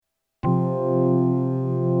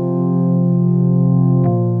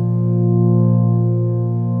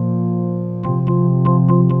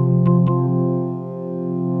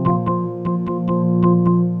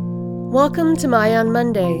Welcome to My on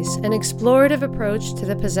Mondays, an explorative approach to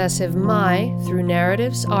the possessive my through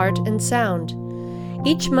narratives, art, and sound.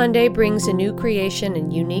 Each Monday brings a new creation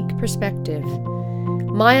and unique perspective.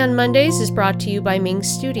 My on Mondays is brought to you by Ming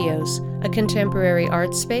Studios, a contemporary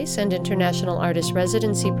art space and international artist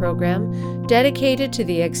residency program dedicated to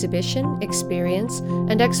the exhibition, experience,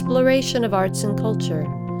 and exploration of arts and culture.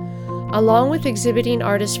 Along with exhibiting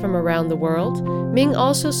artists from around the world, Ming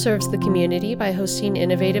also serves the community by hosting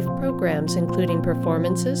innovative programs including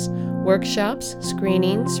performances, workshops,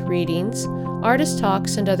 screenings, readings, artist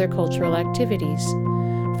talks, and other cultural activities.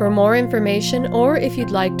 For more information, or if you'd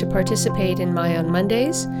like to participate in My on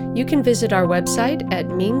Mondays, you can visit our website at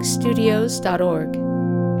mingstudios.org.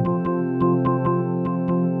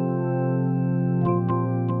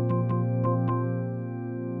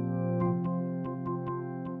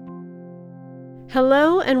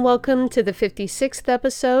 Hello and welcome to the 56th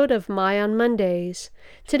episode of My on Mondays.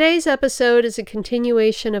 Today's episode is a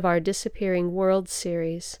continuation of our Disappearing World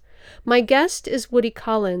series. My guest is Woody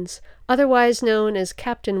Collins, otherwise known as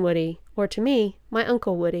Captain Woody, or to me, my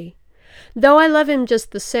Uncle Woody. Though I love him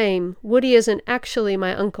just the same, Woody isn't actually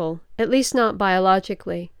my uncle, at least not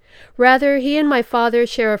biologically. Rather, he and my father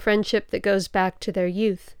share a friendship that goes back to their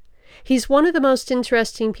youth. He's one of the most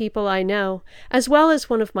interesting people I know, as well as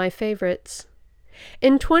one of my favorites.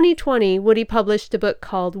 In 2020, Woody published a book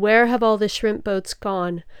called Where Have All the Shrimp Boats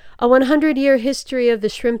Gone? A 100-year history of the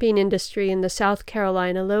shrimping industry in the South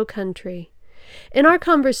Carolina Lowcountry. In our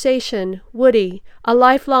conversation, Woody, a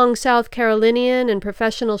lifelong South Carolinian and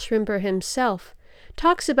professional shrimper himself,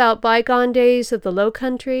 talks about bygone days of the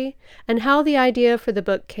Lowcountry and how the idea for the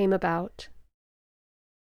book came about.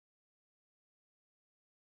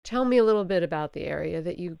 Tell me a little bit about the area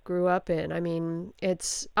that you grew up in. I mean,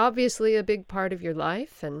 it's obviously a big part of your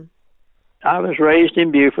life. And I was raised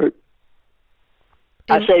in Beaufort.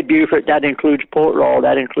 I say Beaufort, that includes Port Royal,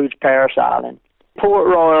 that includes Parris Island. Port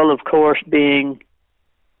Royal, of course, being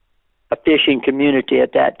a fishing community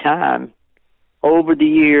at that time. Over the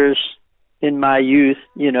years, in my youth,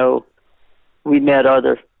 we met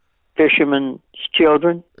other fishermen's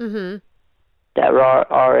children that were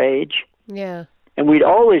our age. Yeah. And we'd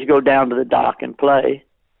always go down to the dock and play.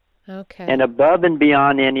 Okay. And above and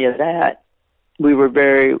beyond any of that, we were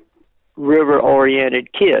very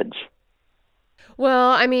river-oriented kids.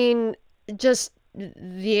 Well, I mean, just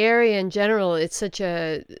the area in general, it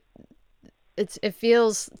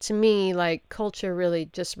feels to me like culture really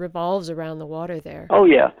just revolves around the water there. Oh,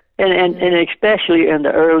 yeah. And especially in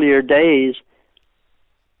the earlier days,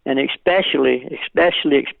 and especially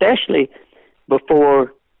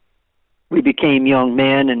before we became young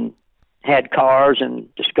men and had cars and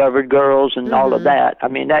discovered girls and all of that. I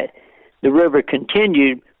mean, the river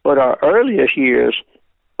continued, but our earliest years,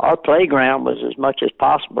 our playground was as much as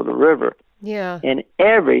possible the river. Yeah. And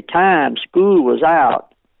every time school was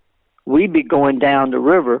out, we'd be going down the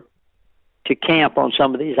river to camp on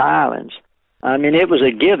some of these islands. I mean, it was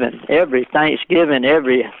a given. Every Thanksgiving,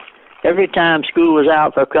 every time school was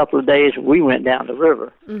out for a couple of days, we went down the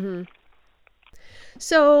river. Mm-hmm.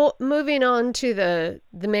 So moving on to the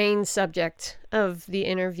main subject of the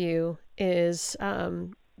interview is,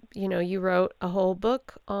 you wrote a whole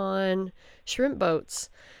book on shrimp boats.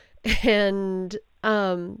 And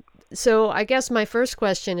so I guess my first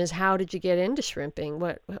question is, how did you get into shrimping?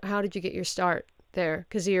 How did you get your start there?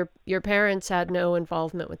 Because your parents had no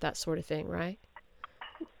involvement with that sort of thing, right?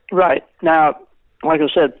 Right. Now, like I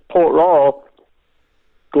said, Port Royal,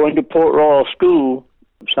 going to Port Royal School,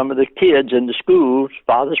 some of the kids in the schools,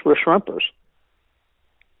 fathers were shrimpers.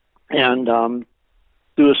 And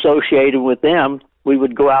through associating with them, we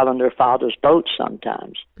would go out on their father's boats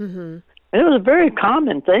sometimes. Mm-hmm. And it was a very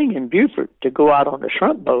common thing in Beaufort to go out on a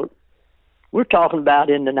shrimp boat. We're talking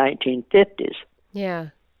about in the 1950s. Yeah.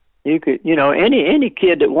 You could, any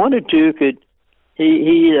kid that wanted to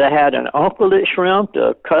he either had an uncle that shrimped,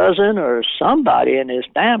 a cousin, or somebody in his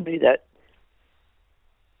family that,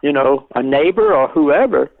 a neighbor or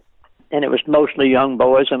whoever, and it was mostly young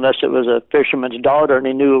boys, unless it was a fisherman's daughter and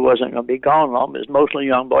he knew it wasn't going to be gone long. It was mostly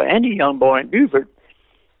young boy. Any young boy in Beaufort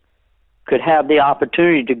could have the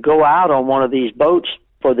opportunity to go out on one of these boats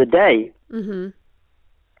for the day. Mm-hmm.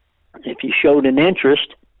 If you showed an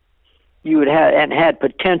interest, you would have and had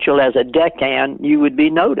potential as a deckhand, you would be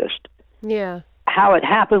noticed. Yeah. How it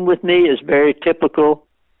happened with me is very typical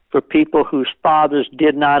for people whose fathers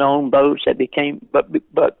did not own boats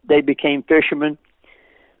but they became fishermen.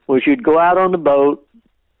 Was you'd go out on the boat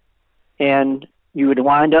and you would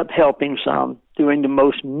wind up helping some, doing the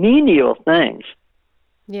most menial things.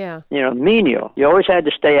 Yeah. Menial. You always had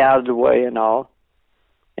to stay out of the way and all.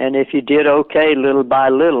 And if you did okay little by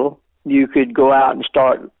little, you could go out and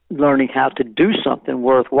start learning how to do something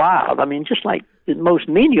worthwhile. I mean, just like the most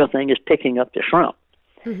menial thing is picking up the shrimp.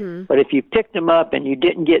 Mm-hmm. But if you picked them up and you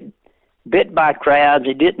didn't get bit by crabs,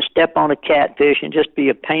 you didn't step on a catfish and just be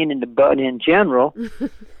a pain in the butt in general,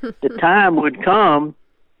 the time would come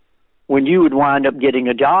when you would wind up getting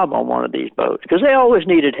a job on one of these boats, because they always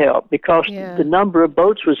needed help, because the number of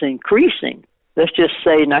boats was increasing. Let's just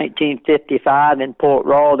say 1955 in Port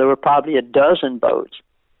Royal, there were probably a dozen boats.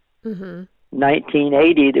 Mm-hmm.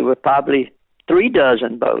 1980, there were probably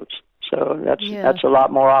 36 boats. So that's a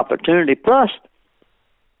lot more opportunity. Plus,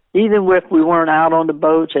 even if we weren't out on the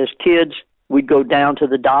boats as kids, we'd go down to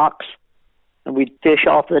the docks and we'd fish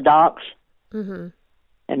off the docks. Mm-hmm.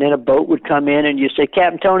 And then a boat would come in and you'd say,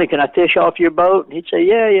 Captain Tony, can I fish off your boat? And he'd say,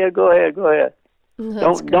 yeah, go ahead.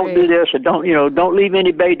 Don't do this, or don't leave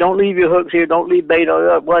any bait, don't leave your hooks here, don't leave bait,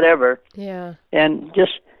 or whatever. Yeah. And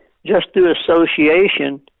just through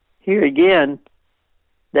association, here again,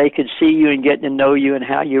 they could see you and get to know you and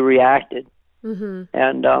how you reacted. Mm-hmm.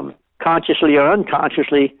 And consciously or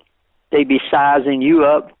unconsciously, they'd be sizing you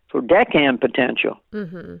up for deckhand potential.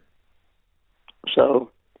 Mm-hmm.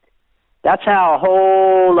 So that's how a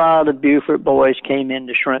whole lot of Beaufort boys came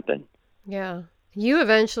into shrimping. Yeah. You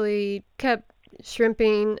eventually kept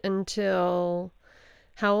shrimping until,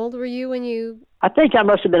 how old were you when you... I think I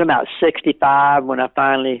must have been about 65 when I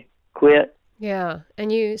finally quit. Yeah.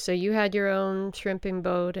 And you had your own shrimping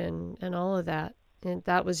boat and all of that. And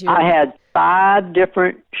that was your... I had 5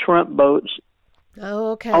 different shrimp boats,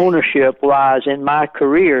 ownership-wise, in my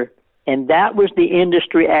career, and that was the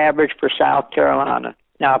industry average for South Carolina.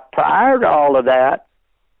 Now, prior to all of that,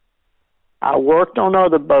 I worked on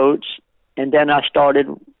other boats, and then I started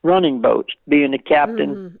running boats, being the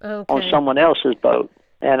captain on someone else's boat.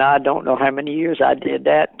 And I don't know how many years I did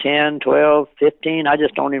that, 10, 12, 15, I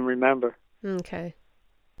just don't even remember. Okay.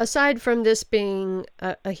 Aside from this being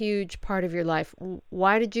a huge part of your life,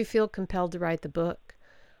 why did you feel compelled to write the book?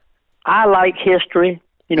 I like history.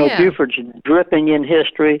 Beaufort's dripping in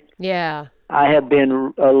history. Yeah. I have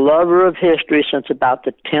been a lover of history since about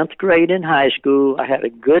the 10th grade in high school. I had a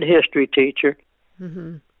good history teacher,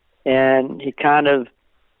 and he kind of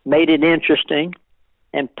made it interesting.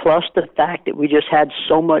 And plus the fact that we just had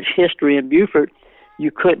so much history in Beaufort, you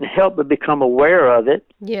couldn't help but become aware of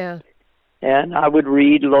it. Yeah. And I would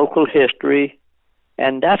read local history,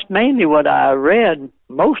 and that's mainly what I read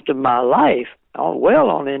most of my life, well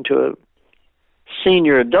on into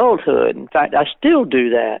senior adulthood. In fact, I still do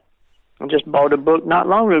that. I just bought a book not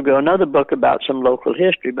long ago, another book about some local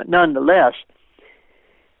history, but nonetheless,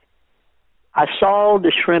 I saw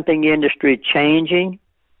the shrimping industry changing.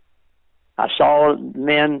 I saw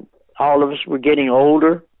men, all of us were getting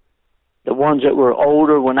older. The ones that were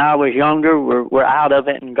older when I was younger were out of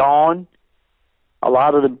it and gone. A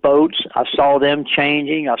lot of the boats, I saw them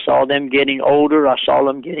changing. I saw them getting older. I saw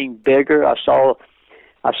them getting bigger. I saw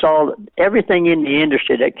everything in the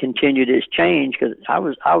industry that continued its change, because I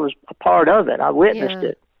was a part of it. I witnessed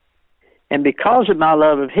it. And because of my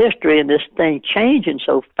love of history and this thing changing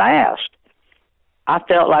so fast, I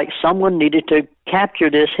felt like someone needed to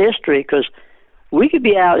capture this history, because we could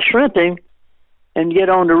be out shrimping and get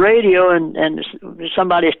on the radio and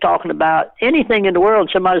somebody's talking about anything in the world.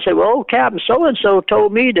 Somebody say, well, Captain so-and-so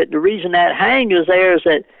told me that the reason that hanger's there is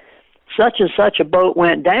that such and such a boat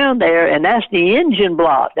went down there, and that's the engine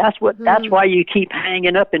block. That's why you keep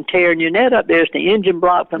hanging up and tearing your net up. There's the engine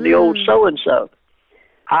block from the old so-and-so.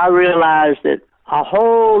 I realized that a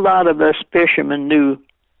whole lot of us fishermen knew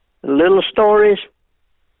little stories,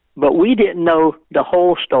 but we didn't know the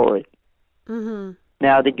whole story. Mm-hmm.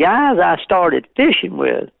 Now, the guys I started fishing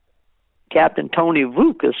with, Captain Tony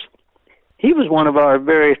Vukas, he was one of our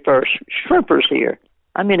very first shrimpers here.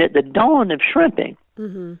 I mean, at the dawn of shrimping,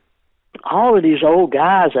 all of these old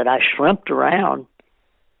guys that I shrimped around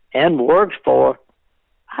and worked for,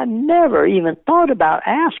 I never even thought about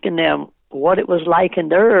asking them what it was like in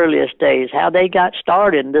their earliest days, how they got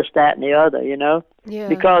started, and this, that, and the other, Yeah.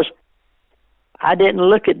 Because I didn't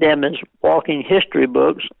look at them as walking history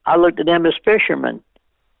books. I looked at them as fishermen.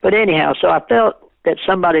 But anyhow, so I felt that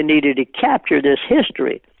somebody needed to capture this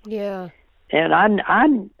history. Yeah. And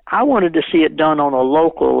I wanted to see it done on a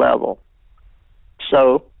local level.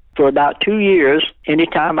 So for about 2 years,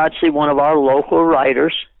 anytime I'd see one of our local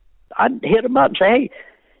writers, I'd hit them up and say, hey,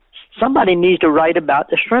 somebody needs to write about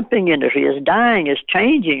the shrimping industry. It's dying, it's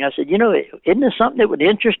changing. I said, isn't this something that would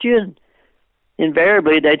interest you? And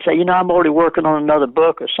invariably, they'd say, I'm already working on another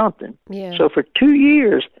book or something. Yeah. So for 2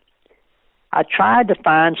 years, I tried to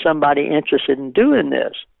find somebody interested in doing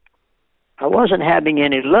this. I wasn't having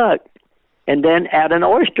any luck. And then at an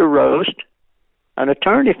oyster roast, an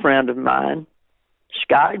attorney friend of mine,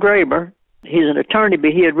 Scott Graber. He's an attorney,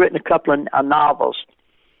 but he had written a couple of novels.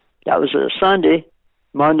 That was a Sunday.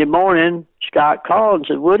 Monday morning, Scott called and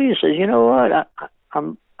said, Woody, he says, you know what,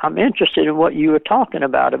 I'm interested in what you were talking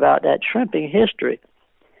about that shrimping history.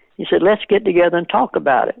 He said, let's get together and talk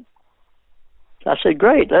about it. I said,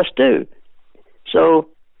 great, let's do. So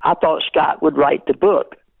I thought Scott would write the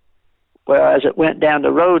book. Well, as it went down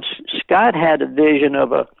the road, Scott had a vision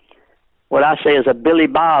of what I say is a Billy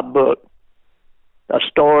Bob book, a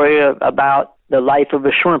story about the life of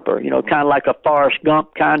a shrimper, kind of like a Forrest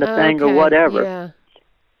Gump kind of thing or whatever. Yeah.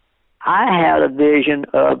 I had a vision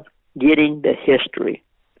of getting the history,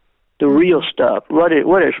 the real stuff, what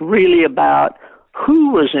it's really about, who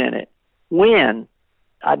was in it, when.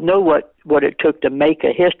 I know what it took to make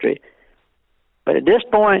a history. But at this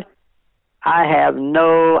point, I have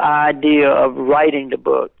no idea of writing the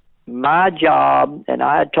book. My job, and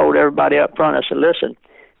I had told everybody up front, I said, listen,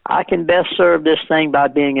 I can best serve this thing by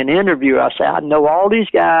being an interviewer. I say, I know all these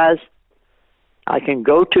guys. I can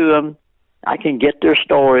go to them. I can get their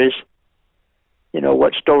stories,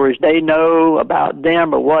 what stories they know about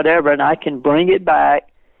them or whatever, and I can bring it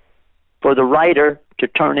back for the writer to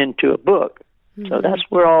turn into a book. Mm-hmm. So that's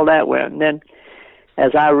where all that went. And then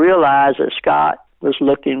as I realized that Scott was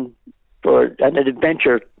looking for an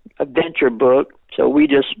adventure book, so we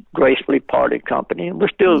just gracefully parted company, and we're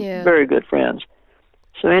still very good friends.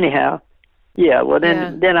 So anyhow,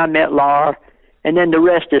 then I met Laura, and then the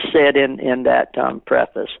rest is said in that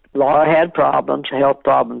preface. Laura had problems, health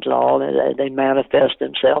problems and all, and they manifest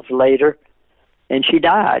themselves later, and she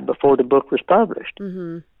died before the book was published.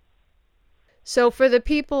 Mm-hmm. So for the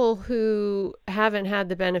people who haven't had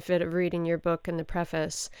the benefit of reading your book and the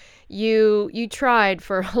preface, you tried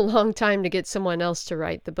for a long time to get someone else to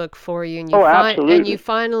write the book for you, and absolutely. And you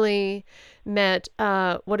finally met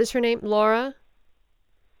what is her name? Laura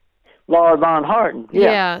Von Harten.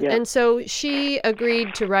 Yeah. And so she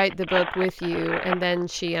agreed to write the book with you, and then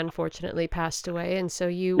she unfortunately passed away, and so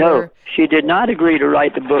you No, she did not agree to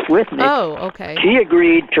write the book with me. Oh, okay. She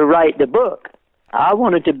agreed to write the book. I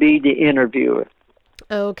wanted to be the interviewer.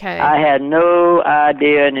 Okay. I had no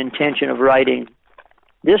idea and intention of writing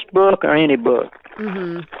this book or any book.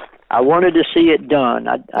 Mm-hmm. I wanted to see it done.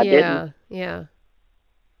 I didn't. Yeah.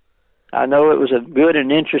 I know it was a good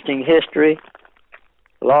and interesting history.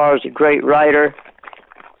 Laura's a great writer.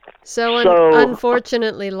 So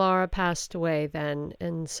unfortunately, Laura passed away then,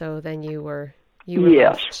 and so then you were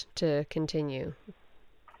left to continue.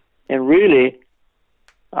 And really,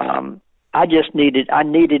 I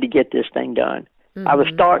needed to get this thing done. Mm-hmm. I was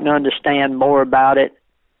starting to understand more about it.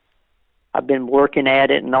 I've been working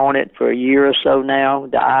at it and on it for a year or so now,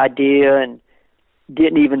 the idea, and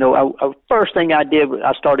didn't even know. First thing I did was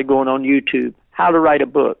I started going on YouTube, how to write a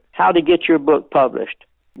book, how to get your book published.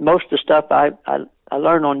 Most of the stuff I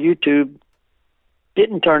learned on YouTube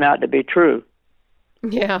didn't turn out to be true.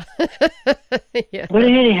 Yeah. Yeah. But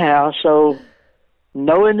anyhow, so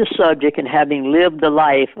knowing the subject and having lived the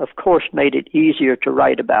life, of course, made it easier to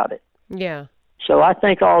write about it. Yeah. So I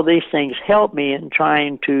think all these things helped me in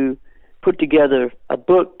trying to put together a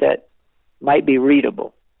book that might be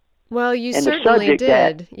readable. Well, you and certainly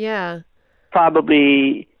did. Yeah.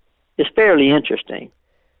 Probably is fairly interesting.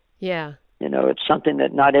 Yeah. It's something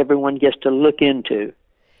that not everyone gets to look into.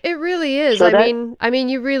 It really is. So I mean,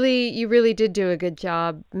 you really did do a good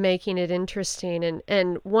job making it interesting.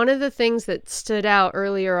 And one of the things that stood out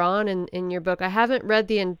earlier on in your book, I haven't read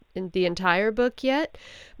the entire book yet,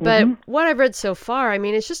 but what I've read so far, I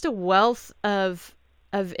mean, it's just a wealth of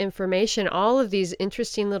information, all of these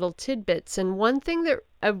interesting little tidbits. And one thing that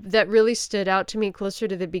really stood out to me closer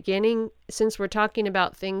to the beginning, since we're talking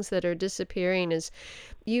about things that are disappearing, is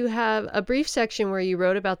you have a brief section where you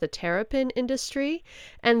wrote about the terrapin industry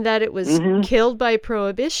and that it was killed by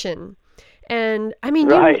Prohibition. And I mean,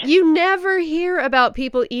 right. you never hear about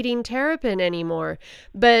people eating terrapin anymore,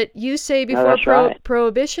 but you say before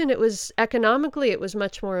Prohibition, it was economically, it was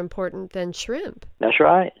much more important than shrimp. That's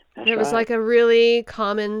right. It was like a really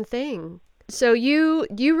common thing. So you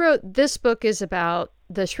wrote, this book is about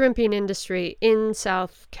the shrimping industry in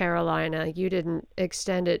South Carolina. You didn't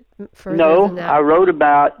extend it further than that. No, I wrote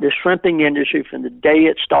about the shrimping industry from the day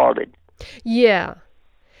it started. Yeah.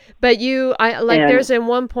 But there's in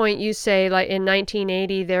one point you say, like in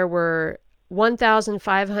 1980, there were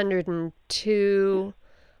 1,502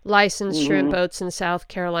 licensed shrimp boats in South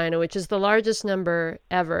Carolina, which is the largest number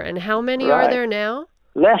ever. And how many are there now?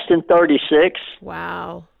 Less than 36.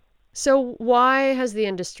 Wow. So why has the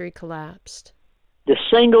industry collapsed? The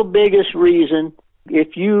single biggest reason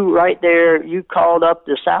If you right there, you called up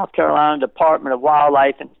the South Carolina Department of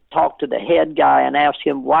Wildlife and talked to the head guy and asked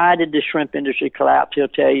him, why did the shrimp industry collapse? He'll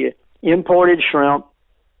tell you, imported shrimp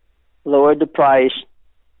lowered the price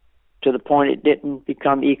to the point it didn't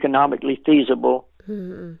become economically feasible.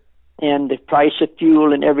 Mm-hmm. And the price of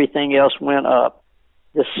fuel and everything else went up.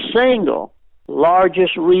 The single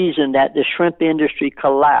largest reason that the shrimp industry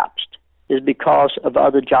collapsed is because of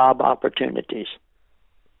other job opportunities.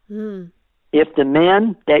 Mm. If the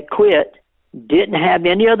men that quit didn't have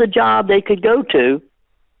any other job they could go to,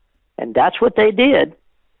 and that's what they did,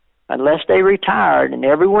 unless they retired, and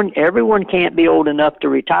everyone can't be old enough to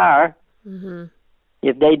retire. Mm-hmm.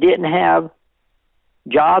 If they didn't have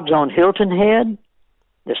jobs on Hilton Head,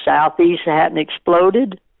 the Southeast hadn't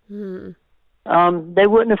exploded, they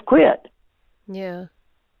wouldn't have quit. Yeah.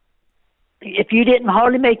 If you didn't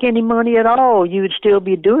hardly make any money at all, you would still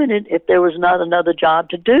be doing it if there was not another job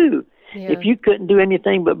to do. Yeah. If you couldn't do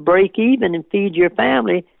anything but break even and feed your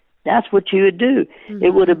family, that's what you would do. Mm-hmm.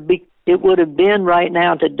 It would have been right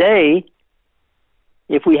now today,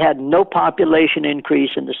 if we had no population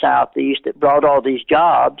increase in the Southeast that brought all these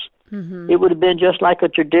jobs, it would have been just like a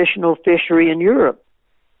traditional fishery in Europe,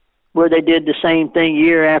 where they did the same thing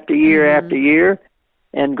year after year after year.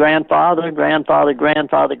 And grandfather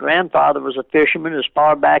was a fisherman as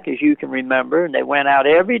far back as you can remember, and they went out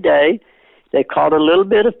every day. They caught a little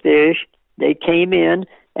bit of fish. They came in,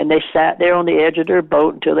 and they sat there on the edge of their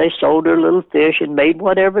boat until they sold their little fish and made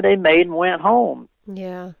whatever they made and went home.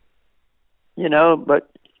 Yeah. You know,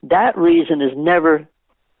 but that reason is never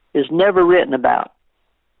written about.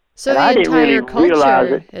 So and the entire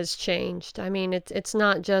culture it. has changed. I mean, it's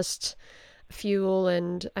not just fuel,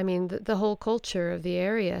 and I mean the whole culture of the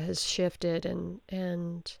area has shifted, and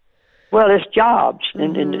well, it's jobs.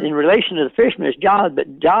 In relation to the fishermen, it's jobs,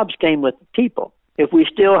 but jobs came with people. If we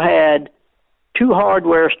still had 2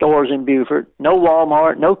 hardware stores in Beaufort, no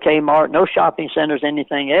Walmart, no Kmart, no shopping centers,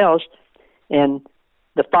 anything else, and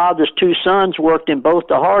the father's 2 sons worked in both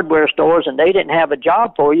the hardware stores and they didn't have a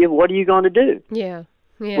job for you, what are you going to do? Yeah.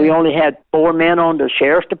 We only had 4 men on the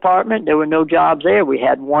sheriff's department. There were no jobs there. We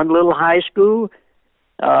had 1 little high school.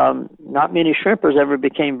 Not many shrimpers ever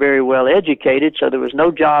became very well educated, so there was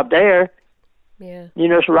no job there. Yeah. You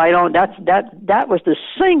know, it's right on. That was the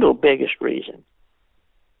single biggest reason.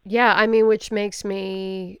 Yeah, I mean, which makes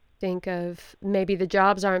me think of maybe the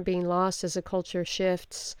jobs aren't being lost as the culture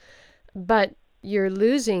shifts, but you're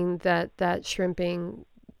losing that shrimping.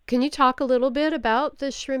 Can you talk a little bit about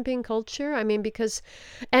the shrimping culture? I mean, because,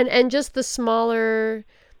 and just the smaller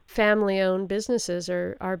family-owned businesses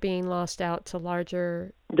are being lost out to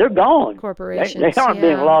larger. They're gone. Corporations. They aren't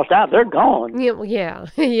being lost out. They're gone. Yeah.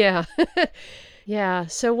 Yeah.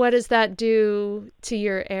 So what does that do to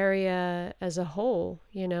your area as a whole?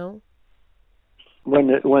 You know, when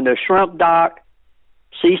the shrimp dock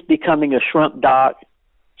ceased becoming a shrimp dock,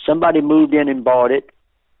 somebody moved in and bought it.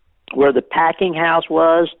 Where the packing house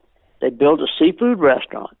was, they built a seafood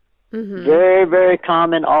restaurant. Mm-hmm. Very, very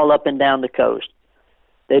common all up and down the coast.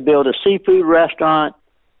 They build a seafood restaurant.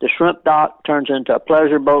 The shrimp dock turns into a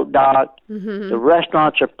pleasure boat dock. Mm-hmm. The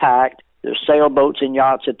restaurants are packed. There's sailboats and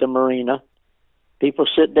yachts at the marina. People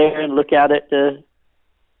sit there and look out at the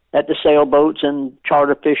sailboats and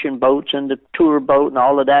charter fishing boats and the tour boat and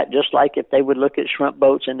all of that, just like if they would look at shrimp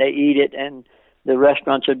boats and they eat it, and the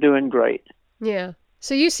restaurants are doing great. Yeah.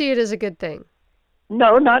 So you see it as a good thing?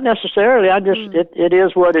 No, not necessarily. It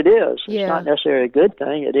is what it is. Yeah. It's not necessarily a good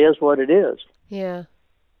thing. It is what it is. Yeah.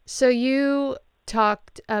 So you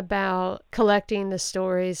talked about collecting the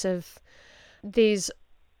stories of these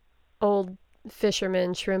old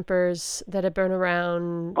fishermen, shrimpers that have been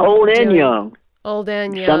around. Old and young. Old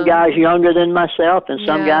and young. Some guys younger than myself and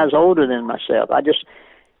some guys older than myself.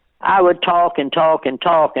 I would talk, and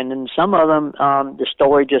then some of them, the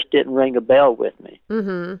story just didn't ring a bell with me.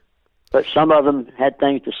 Mm-hmm. But some of them had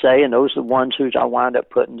things to say, and those are the ones who I wound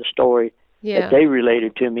up putting the story that they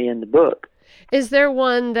related to me in the book. Is there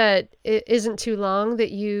one that isn't too long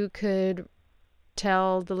that you could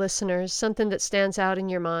tell the listeners, something that stands out in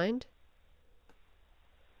your mind?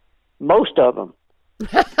 Most of them.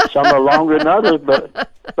 Some are longer than others,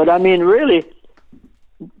 but I mean, really,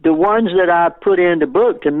 the ones that I put in the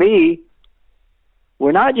book, to me,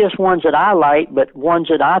 were not just ones that I liked, but ones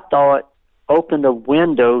that I thought opened a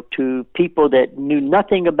window to people that knew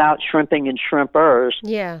nothing about shrimping and shrimpers.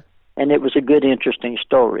 Yeah. And it was a good, interesting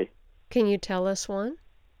story. Can you tell us one?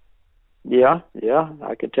 Yeah.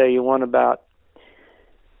 I could tell you one about,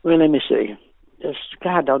 well, let me see. There's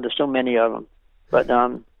so many of them. But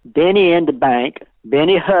Benny in the bank.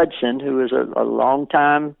 Benny Hudson, who was a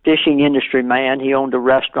long-time fishing industry man. He owned a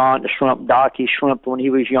restaurant, a shrimp dock. He shrimped when he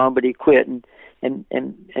was young, but he quit and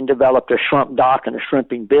developed a shrimp dock and a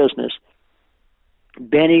shrimping business.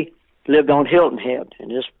 Benny lived on Hilton Head,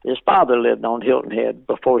 and his father lived on Hilton Head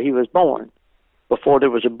before he was born, before there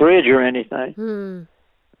was a bridge or anything.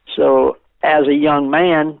 So as a young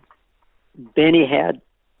man, Benny had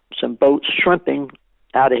some boats shrimping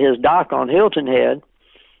out of his dock on Hilton Head,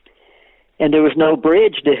 and there was no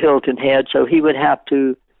bridge to Hilton Head, so he would have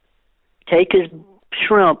to take his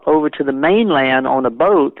shrimp over to the mainland on a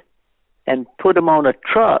boat and put them on a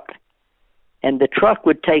truck, and the truck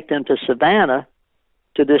would take them to Savannah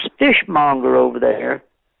to this fishmonger over there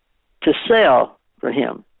to sell for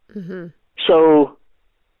him. So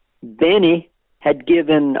Benny had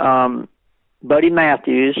given Buddy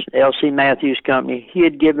Matthews, L.C. Matthews Company, he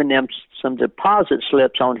had given them some deposit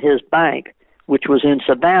slips on his bank, which was in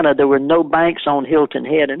Savannah. There were no banks on Hilton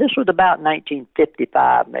Head, and this was about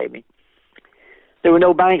 1955 maybe. There were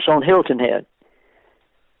no banks on Hilton Head.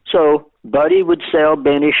 So Buddy would sell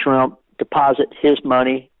Benny shrimp, deposit his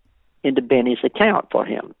money into Benny's account for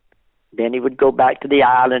him. Benny would go back to the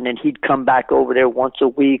island, and he'd come back over there once a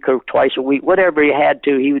week or twice a week, whatever he had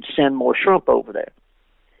to. He would send more shrimp over there.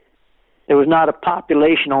 There was not a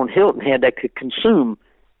population on Hilton Head that could consume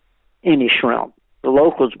any shrimp. The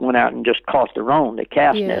locals went out and just caught their own. They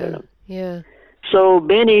cast netted them. Yeah. So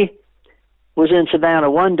Benny was in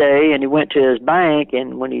Savannah one day, and he went to his bank,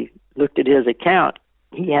 and when he looked at his account,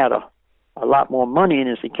 he had a lot more money in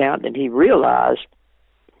his account than he realized.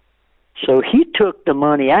 So he took the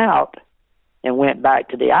money out and went back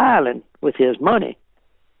to the island with his money.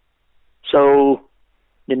 So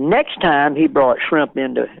the next time he brought shrimp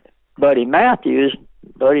into Buddy Matthews,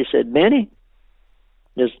 Buddy said, Benny,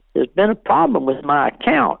 there's been a problem with my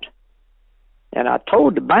account. And I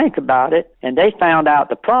told the bank about it, and they found out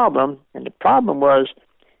the problem, and the problem was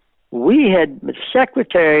the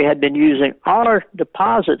secretary had been using our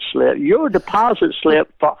deposit slip, your deposit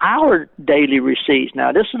slip, for our daily receipts.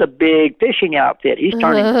 Now, this is a big fishing outfit. He's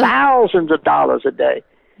turning thousands of dollars a day.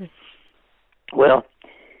 Well,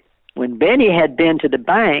 when Benny had been to the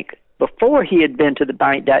bank, before he had been to the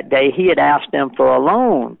bank that day, he had asked them for a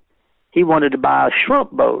loan. He wanted to buy a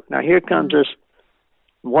shrimp boat. Now, here comes this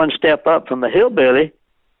one step up from a hillbilly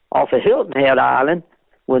off of Hilton Head Island,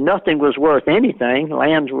 where nothing was worth anything.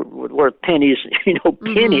 Lands were worth pennies,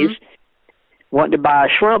 pennies. Wanting to buy a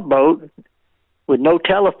shrimp boat with no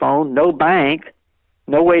telephone, no bank,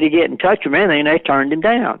 no way to get in touch with anything. They turned him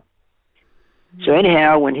down. So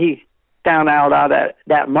anyhow, when he found out all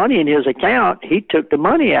that money in his account, he took the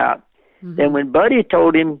money out. Then when Buddy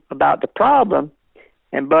told him about the problem,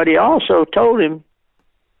 and Buddy also told him,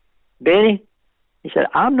 Benny, he said,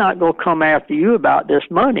 I'm not going to come after you about this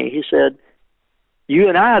money. He said, you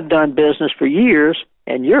and I have done business for years,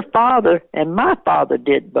 and your father and my father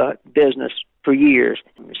did business for years.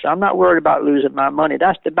 So I'm not worried about losing my money.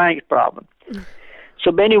 That's the bank's problem.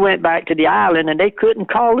 So Benny went back to the island, and they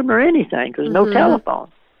couldn't call him or anything because no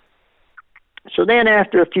telephone. So then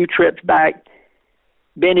after a few trips back,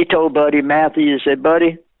 Benny told Buddy Matthews, he said,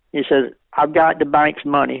 Buddy, he said, I've got the bank's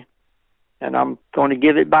money, and I'm going to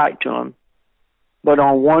give it back to him, but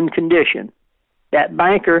on one condition. That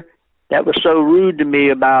banker that was so rude to me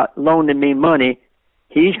about loaning me money,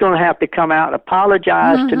 he's going to have to come out and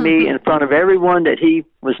apologize to me in front of everyone that he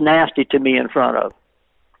was nasty to me in front of,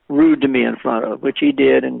 rude to me in front of, which he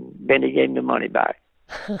did, and Benny gave him the money back.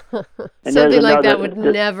 Something like that would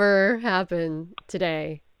never happen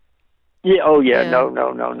today. Yeah. Oh, yeah. No,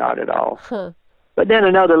 not at all. But then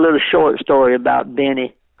another little short story about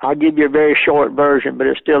Benny. I'll give you a very short version, but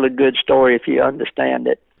it's still a good story if you understand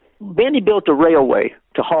it. Benny built a railway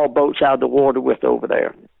to haul boats out of the water with over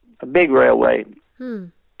there, a big railway.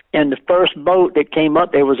 And the first boat that came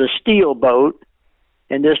up there was a steel boat,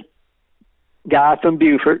 and this guy from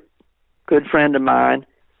Beaufort, good friend of mine,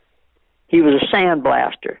 he was a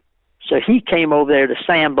sandblaster. So he came over there to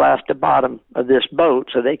sandblast the bottom of this boat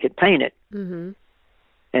so they could paint it.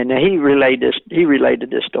 And he relayed this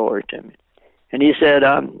story to me. And he said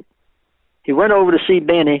he went over to see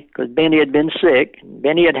Benny because Benny had been sick.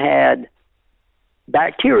 Benny had had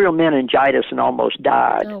bacterial meningitis and almost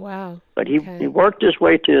died. Oh, wow. But he worked his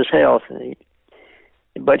way to his health.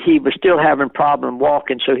 But he was still having problem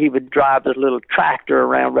walking, so he would drive his little tractor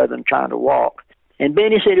around rather than trying to walk. And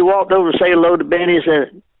Benny said he walked over to say hello to Benny. He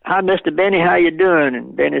said, hi, Mr. Benny, how you doing?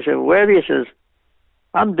 And Benny said, well, he says,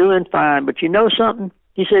 I'm doing fine, but you know something?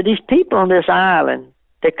 He said, these people on this island,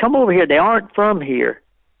 they come over here, they aren't from here.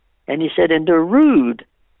 And he said, and they're rude.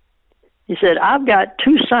 He said, I've got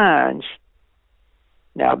 2 signs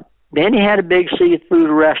Now, Benny had a big seafood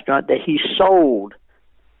restaurant that he sold.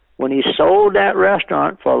 When he sold that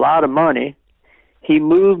restaurant for a lot of money, he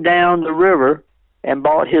moved down the river and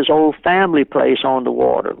bought his old family place on the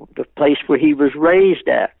water, the place where he was raised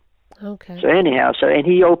at. Okay. So anyhow, and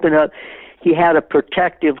he opened up, he had a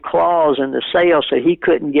protective clause in the sale so he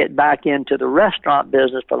couldn't get back into the restaurant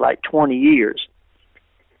business for like 20 years.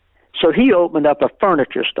 So he opened up a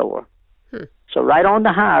furniture store. So right on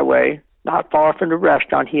the highway, not far from the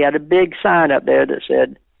restaurant, he had a big sign up there that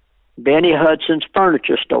said, Benny Hudson's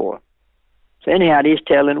Furniture Store. So anyhow, he's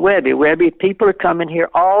telling Webby, people are coming here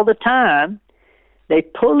all the time. They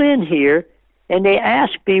pull in here, and they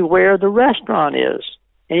ask me where the restaurant is.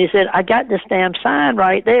 And he said, I got this damn sign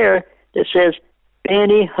right there that says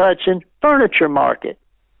Benny Hudson Furniture Market.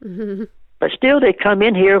 Mm-hmm. But still, they come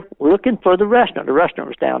in here looking for the restaurant. The restaurant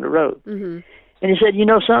was down the road. Mm-hmm. And he said, you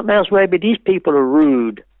know something else, Webby? These people are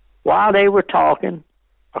rude. While they were talking,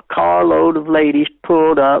 a carload of ladies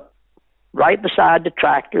pulled up right beside the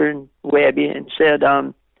tractor and Webby and said,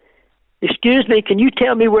 excuse me, can you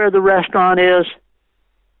tell me where the restaurant is?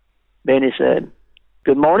 Benny said,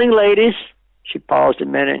 good morning, ladies. She paused a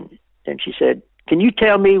minute, and she said, can you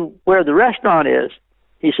tell me where the restaurant is?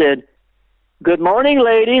 He said, good morning,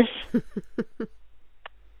 ladies.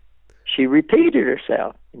 She repeated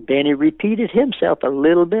herself, and Benny repeated himself a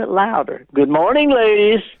little bit louder. Good morning,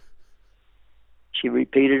 ladies. She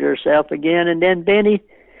repeated herself again, and then Benny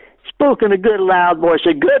spoke in a good loud voice,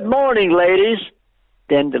 said, good morning, ladies.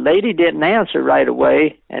 Then the lady didn't answer right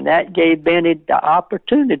away, and that gave Benny the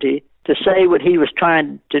opportunity to say what he was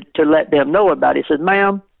trying to let them know about. He said,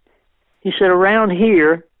 ma'am, he said, around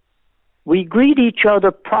here, we greet each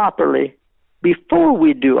other properly before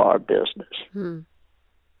we do our business.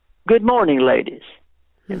 Good morning, ladies.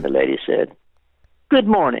 And the lady said, good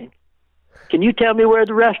morning. Can you tell me where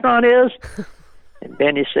the restaurant is? And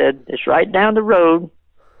Benny said, it's right down the road.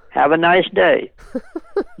 Have a nice day.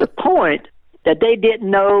 The point that they didn't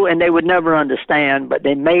know and they would never understand, but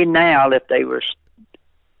they may now if they were,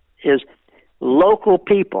 is local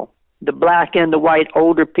people, the black and the white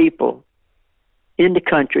older people in the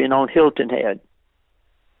country and on Hilton Head.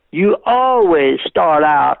 You always start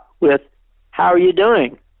out with, how are you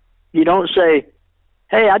doing? You don't say,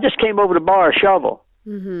 hey, I just came over to borrow a shovel.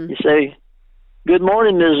 Mm-hmm. You say, good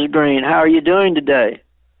morning, Mrs. Green. How are you doing today?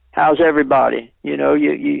 How's everybody? You know,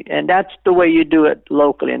 and that's the way you do it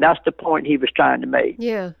locally, and that's the point he was trying to make.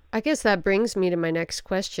 Yeah, I guess that brings me to my next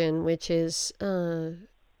question, which is,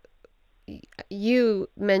 you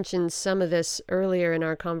mentioned some of this earlier in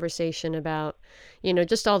our conversation about, you know,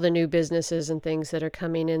 just all the new businesses and things that are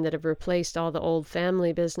coming in that have replaced all the old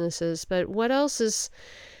family businesses. But what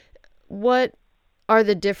are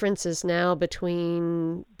the differences now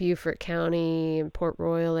between Beaufort County and Port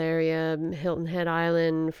Royal area, Hilton Head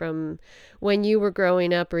Island, from when you were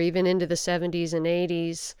growing up or even into the 70s and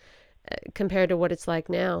 80s compared to what it's like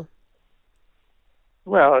now?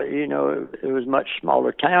 Well, you know, it was a much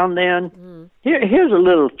smaller town then. Here's a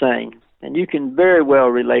little thing, and you can very well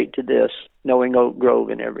relate to this, knowing Oak Grove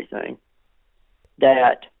and everything,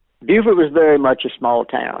 that Beaufort was very much a small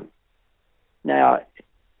town. Now,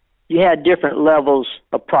 you had different levels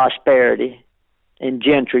of prosperity and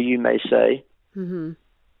gentry, you may say. Mm-hmm.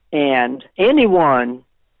 And anyone,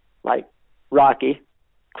 like Rocky,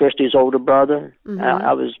 Christy's older brother, mm-hmm.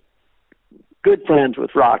 I was good friends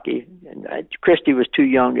with Rocky, and Christy was too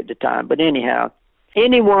young at the time. But anyhow,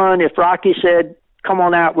 anyone, if Rocky said, come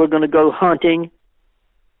on out, we're going to go hunting,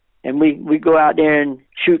 and we go out there and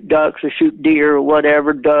shoot ducks or shoot deer or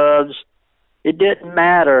whatever, doves, it didn't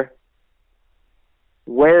matter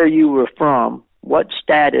where you were from, what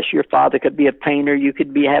status. Your father could be a painter, you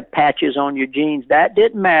could have patches on your jeans. That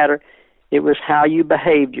didn't matter. It was how you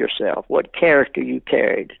behaved yourself, what character you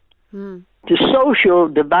carried. The social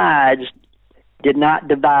divides did not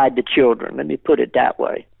divide the children. Let me put it that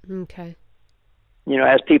way. Okay. You know,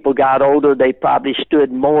 as people got older, they probably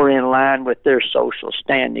stood more in line with their social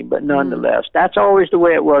standing, but nonetheless, that's always the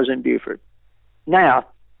way it was in Beaufort. Now,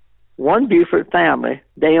 one Beaufort family,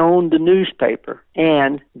 they owned the newspaper,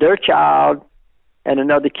 and their child and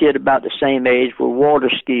another kid about the same age were water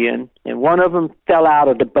skiing, and one of them fell out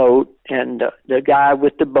of the boat, and the guy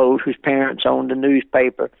with the boat, whose parents owned the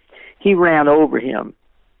newspaper, he ran over him,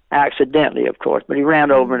 accidentally, of course, but he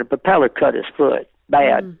ran over and the propeller cut his foot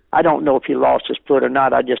bad. I don't know if he lost his foot or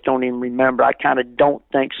not. I just don't even remember. I kind of don't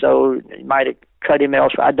think so. He might have cut him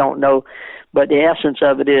elsewhere. I don't know. But the essence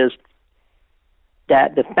of it is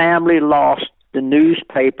that the family lost the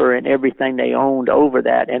newspaper and everything they owned over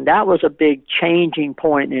that. And that was a big changing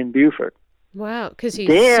point in Beaufort. Wow, because he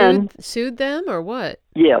Then, sued them or what?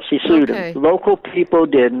 yes, he sued Okay. them. Local people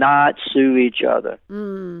did not sue each other.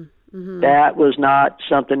 That was not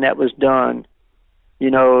something that was done.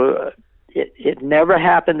 It never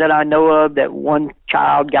happened that I know of that one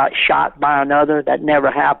child got shot by another. That never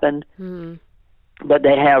happened. But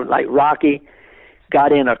they have, like Rocky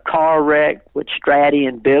got in a car wreck with Stratty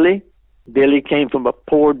and Billy. Billy came from a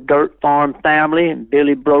poor dirt farm family, and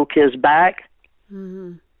Billy broke his back.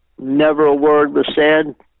 Never a word was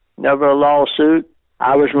said, never a lawsuit.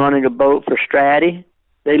 I was running a boat for Stratty.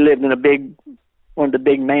 They lived in one of the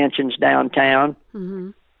big mansions downtown.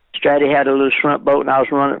 Stratty had a little shrimp boat, and I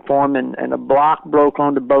was running it for him, and a block broke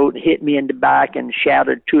on the boat, hit me in the back, and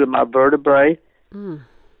shattered 2 of my vertebrae.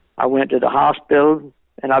 I went to the hospital,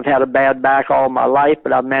 and I've had a bad back all my life,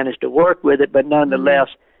 but I've managed to work with it. But nonetheless,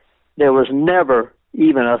 there was never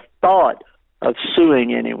even a thought of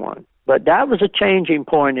suing anyone. But that was a changing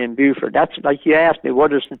point in Beaufort. That's like you asked me,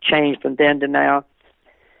 what is the change from then to now?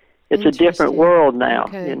 It's a different world now.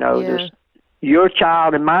 Okay. Your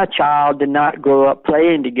child and my child did not grow up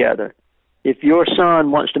playing together. If your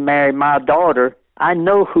son wants to marry my daughter, I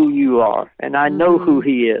know who you are, and I know who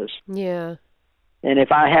he is. Yeah. And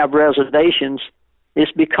if I have reservations,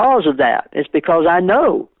 it's because of that. It's because I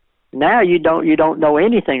know. Now you don't know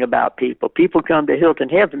anything about people. People come to Hilton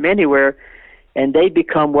Head from anywhere, and they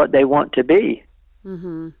become what they want to be.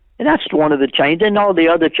 And that's one of the changes, and all the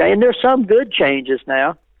other changes. And there's some good changes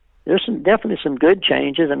now. There's definitely some good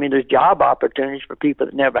changes. I mean, there's job opportunities for people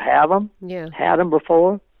that never have them, had them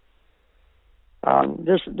before.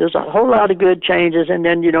 There's a whole lot of good changes, and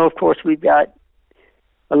then, of course, we've got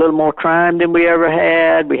a little more crime than we ever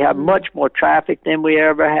had. We have much more traffic than we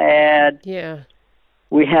ever had. Yeah.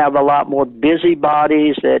 We have a lot more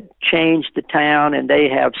busybodies that changed the town, and they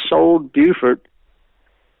have sold Beaufort,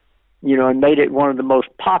 and made it one of the most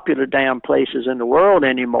popular damn places in the world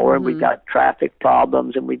anymore. And we've got traffic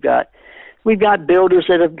problems, and we've got builders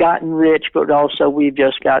that have gotten rich, but also we've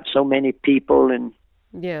just got so many people, and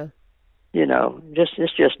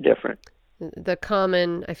it's just different.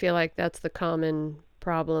 I feel like that's the common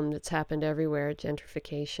problem that's happened everywhere,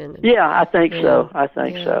 gentrification. Yeah, I think so. I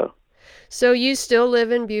think so. So you still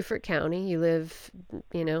live in Beaufort County. You live,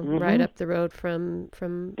 right up the road from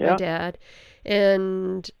my dad.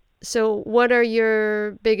 And so what are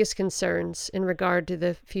your biggest concerns in regard to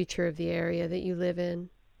the future of the area that you live in?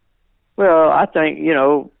 Well, I think,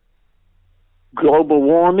 global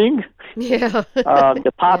warming. Yeah.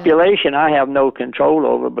 The population I have no control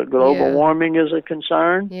over, but global warming is a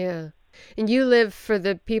concern. Yeah. And you live, for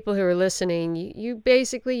the people who are listening, you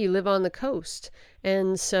basically live on the coast.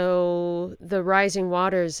 And so the rising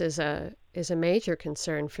waters is a major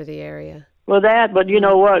concern for the area. Well, but you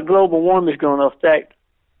know what? Global warming is going to affect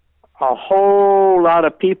a whole lot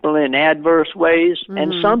of people in adverse ways,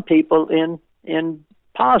 and some people in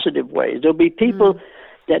positive ways. There'll be people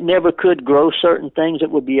that never could grow certain things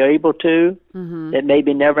that would be able to, that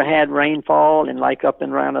maybe never had rainfall, and like up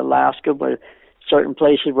and around Alaska, where certain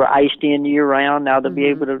places were iced in year round, now they'll be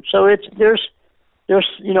able to. So there's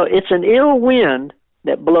it's an ill wind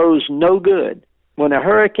that blows no good. When a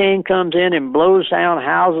hurricane comes in and blows down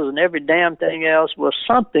houses and every damn thing else, well,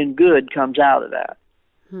 something good comes out of that.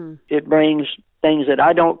 It brings things that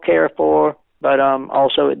I don't care for, but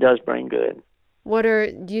also it does bring good.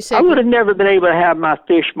 Do you say? I would have never been able to have my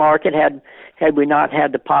fish market had we not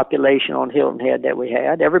had the population on Hilton Head that we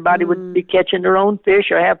had. Everybody would be catching their own fish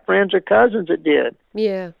or have friends or cousins that did.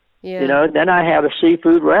 Yeah, yeah. Then I had a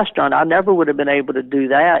seafood restaurant. I never would have been able to do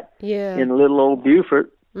that in little old Beaufort.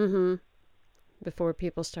 Before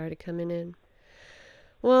people started coming in.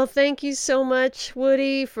 Well, thank you so much,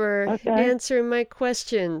 Woody, for answering my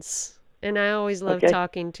questions. And I always love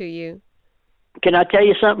talking to you. Can I tell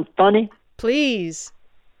you something funny? Please.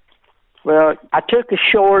 Well, I took a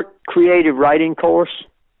short creative writing course,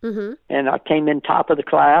 and I came in top of the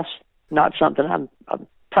class. Not something I'm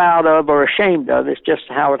proud of or ashamed of. It's just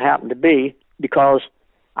how it happened to be, because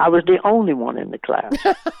I was the only one in the class.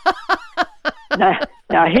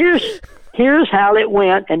 Now here's how it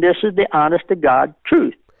went, and this is the honest-to-God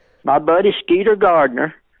truth. My buddy Skeeter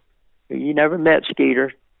Gardner, who you never met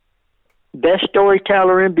Skeeter, best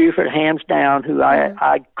storyteller in Beaufort, hands down, who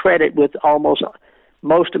I credit with almost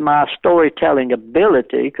most of my storytelling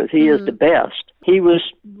ability, because he is the best. He was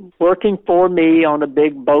working for me on a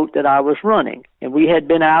big boat that I was running, and we had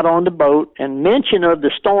been out on the boat, and mention of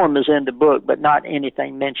the storm is in the book, but not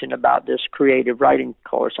anything mentioned about this creative writing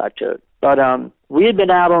course I took. But we had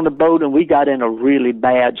been out on the boat, and we got in a really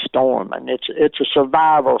bad storm, and it's a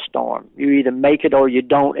survival storm. You either make it or you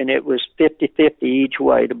don't, and it was 50-50 each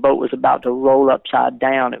way. The boat was about to roll upside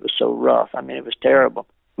down. It was so rough. I mean, it was terrible.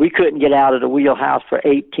 We couldn't get out of the wheelhouse for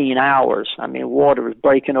 18 hours. I mean, water was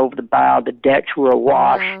breaking over the bow. The decks were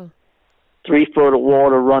awash. Wow. 3 foot of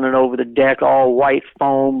water running over the deck, all white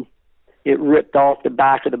foam. It ripped off the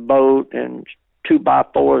back of the boat and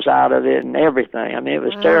 2x4s out of it and everything. I mean, it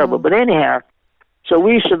was terrible. But anyhow, so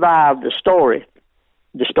we survived the story.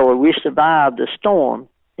 We survived the storm.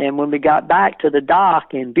 And when we got back to the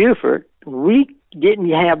dock in Beaufort, we didn't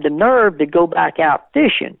have the nerve to go back out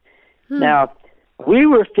fishing. Now, we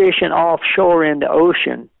were fishing offshore in the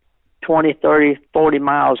ocean, 20, 30, 40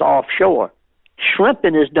 miles offshore.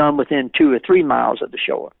 Shrimping is done within 2 or 3 miles of the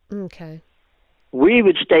shore. Okay. We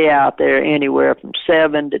would stay out there anywhere from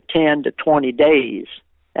 7 to 10 to 20 days,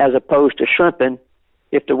 as opposed to shrimping.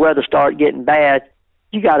 If the weather started getting bad,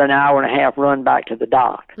 you got an hour and a half run back to the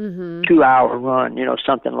dock, 2 hour run,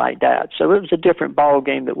 something like that. So it was a different ball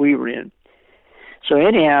game that we were in. So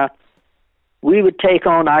anyhow, we would take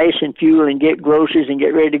on ice and fuel and get groceries and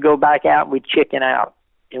get ready to go back out, and we'd chicken out.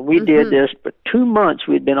 And we did this for 2 months.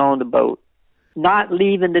 We'd been on the boat, not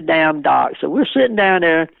leaving the damn dock. So we're sitting down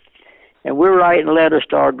there, and we're writing letters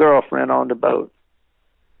to our girlfriend on the boat.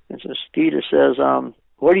 And so Skeeter says,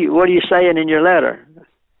 what are you saying in your letter?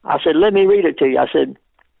 I said, let me read it to you. I said,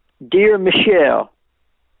 Dear Michelle,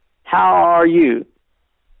 how are you?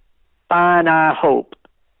 Fine, I hope.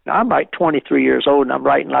 Now, I'm like 23 years old, and I'm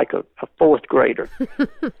writing like a fourth grader,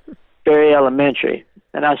 very elementary.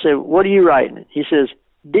 And I said, what are you writing? He says,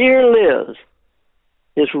 Dear Liz,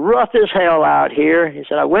 it's rough as hell out here. He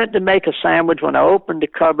said, I went to make a sandwich. When I opened the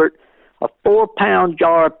cupboard, a 4-pound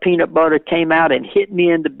jar of peanut butter came out and hit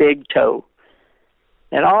me in the big toe.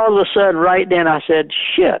 And all of a sudden, right then, I said,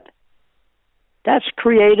 shit, that's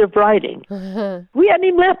creative writing. We hadn't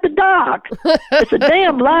even left the dock. It's a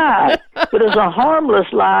damn lie, but it's a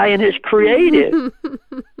harmless lie, and it's creative.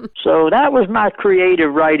 So that was my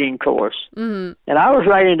creative writing course. And I was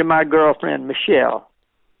writing to my girlfriend, Michelle.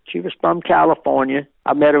 She was from California.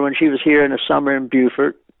 I met her when she was here in the summer in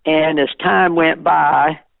Beaufort. And as time went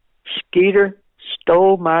by, Skeeter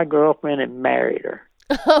stole my girlfriend and married her.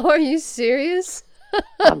 Oh, are you serious?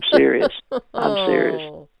 I'm serious. I'm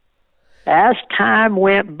serious. As time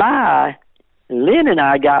went by, Lynn and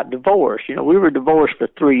I got divorced. We were divorced for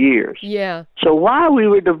 3 years. Yeah. So while we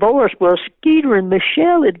were divorced, Skeeter and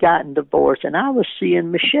Michelle had gotten divorced, and I was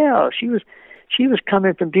seeing Michelle. She was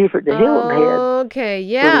coming from Beaufort to Hilton Head. Okay,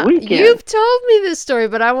 yeah. You've told me this story,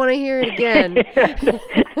 but I want to hear it again.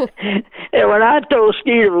 And when I told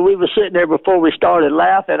Skeeter, when we were sitting there before we started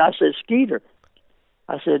laughing, I said, Skeeter,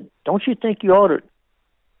 don't you think you ought to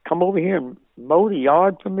come over here and mow the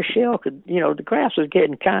yard for Michelle? Because, the grass was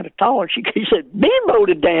getting kind of tall. And she said, me mow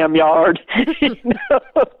the damn yard.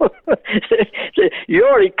 You're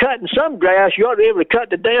already cutting some grass. You ought to be able to cut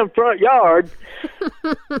the damn front yard.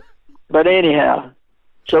 But anyhow,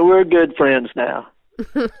 so we're good friends now.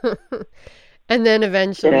 And then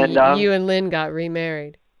eventually you and Lynn got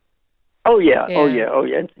remarried. Oh, yeah.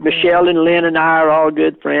 Michelle and Lynn and I are all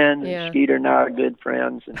good friends. Yeah. And Skeeter and I are good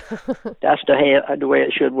friends. And that's the way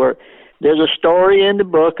it should work. There's a story in the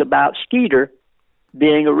book about Skeeter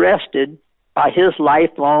being arrested by his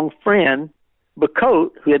lifelong friend,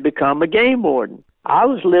 Bacote, who had become a game warden. I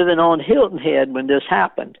was living on Hilton Head when this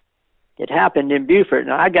happened. It happened in Beaufort,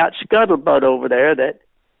 and I got scuttlebutt over there that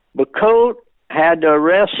Bacote had to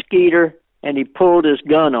arrest Skeeter, and he pulled his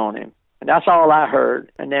gun on him. And that's all I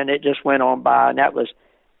heard. And then it just went on by, and that was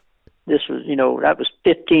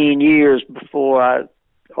 15 years before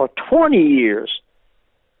or 20 years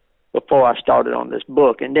before I started on this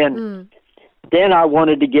book. And then I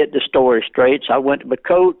wanted to get the story straight, so I went to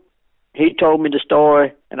Bacote. He told me the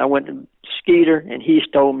story, and I went to Skeeter, and he's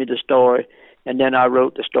told me the story. And then I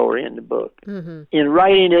wrote the story in the book. In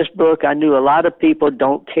writing this book, I knew a lot of people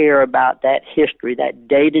don't care about that history, that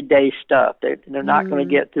day-to-day stuff. They're not going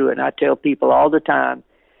to get through it. And I tell people all the time,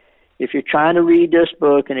 if you're trying to read this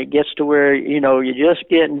book and it gets to where, you're just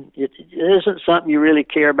getting, it isn't something you really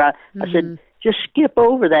care about, I said, just skip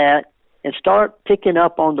over that and start picking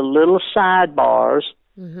up on the little sidebars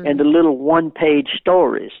and the little one-page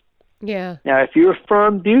stories. Yeah. Now, if you're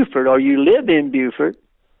from Beaufort or you live in Beaufort,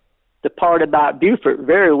 the part about Beaufort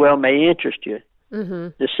very well may interest you.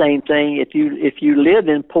 The same thing if you live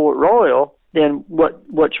in Port Royal, then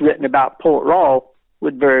what's written about Port Royal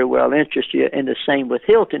would very well interest you. And the same with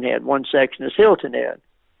Hilton Head. One section is Hilton Head.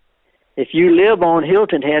 If you live on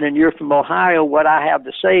Hilton Head and you're from Ohio, what I have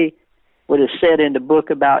to say what is said in the book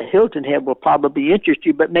about Hilton Head will probably interest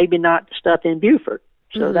you, but maybe not the stuff in Beaufort.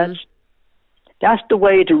 So that's the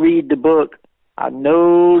way to read the book. I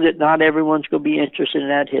know that not everyone's going to be interested in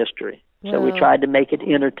that history. So we tried to make it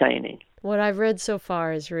entertaining. What I've read so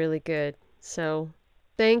far is really good. So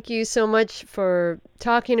thank you so much for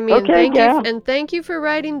talking to me, and thank you for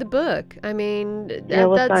writing the book. I mean,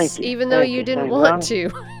 that's even though you didn't want to.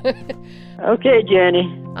 Okay,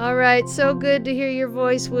 Jenny. All right, so good to hear your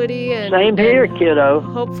voice, Woody. And same here, kiddo.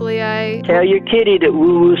 Hopefully tell your kitty that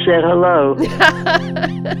Woo Woo said hello.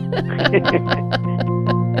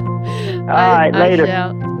 All right, later.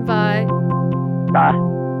 Bye. Bye.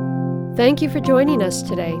 Thank you for joining us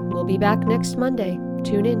today. We'll be back next Monday.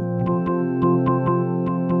 Tune in.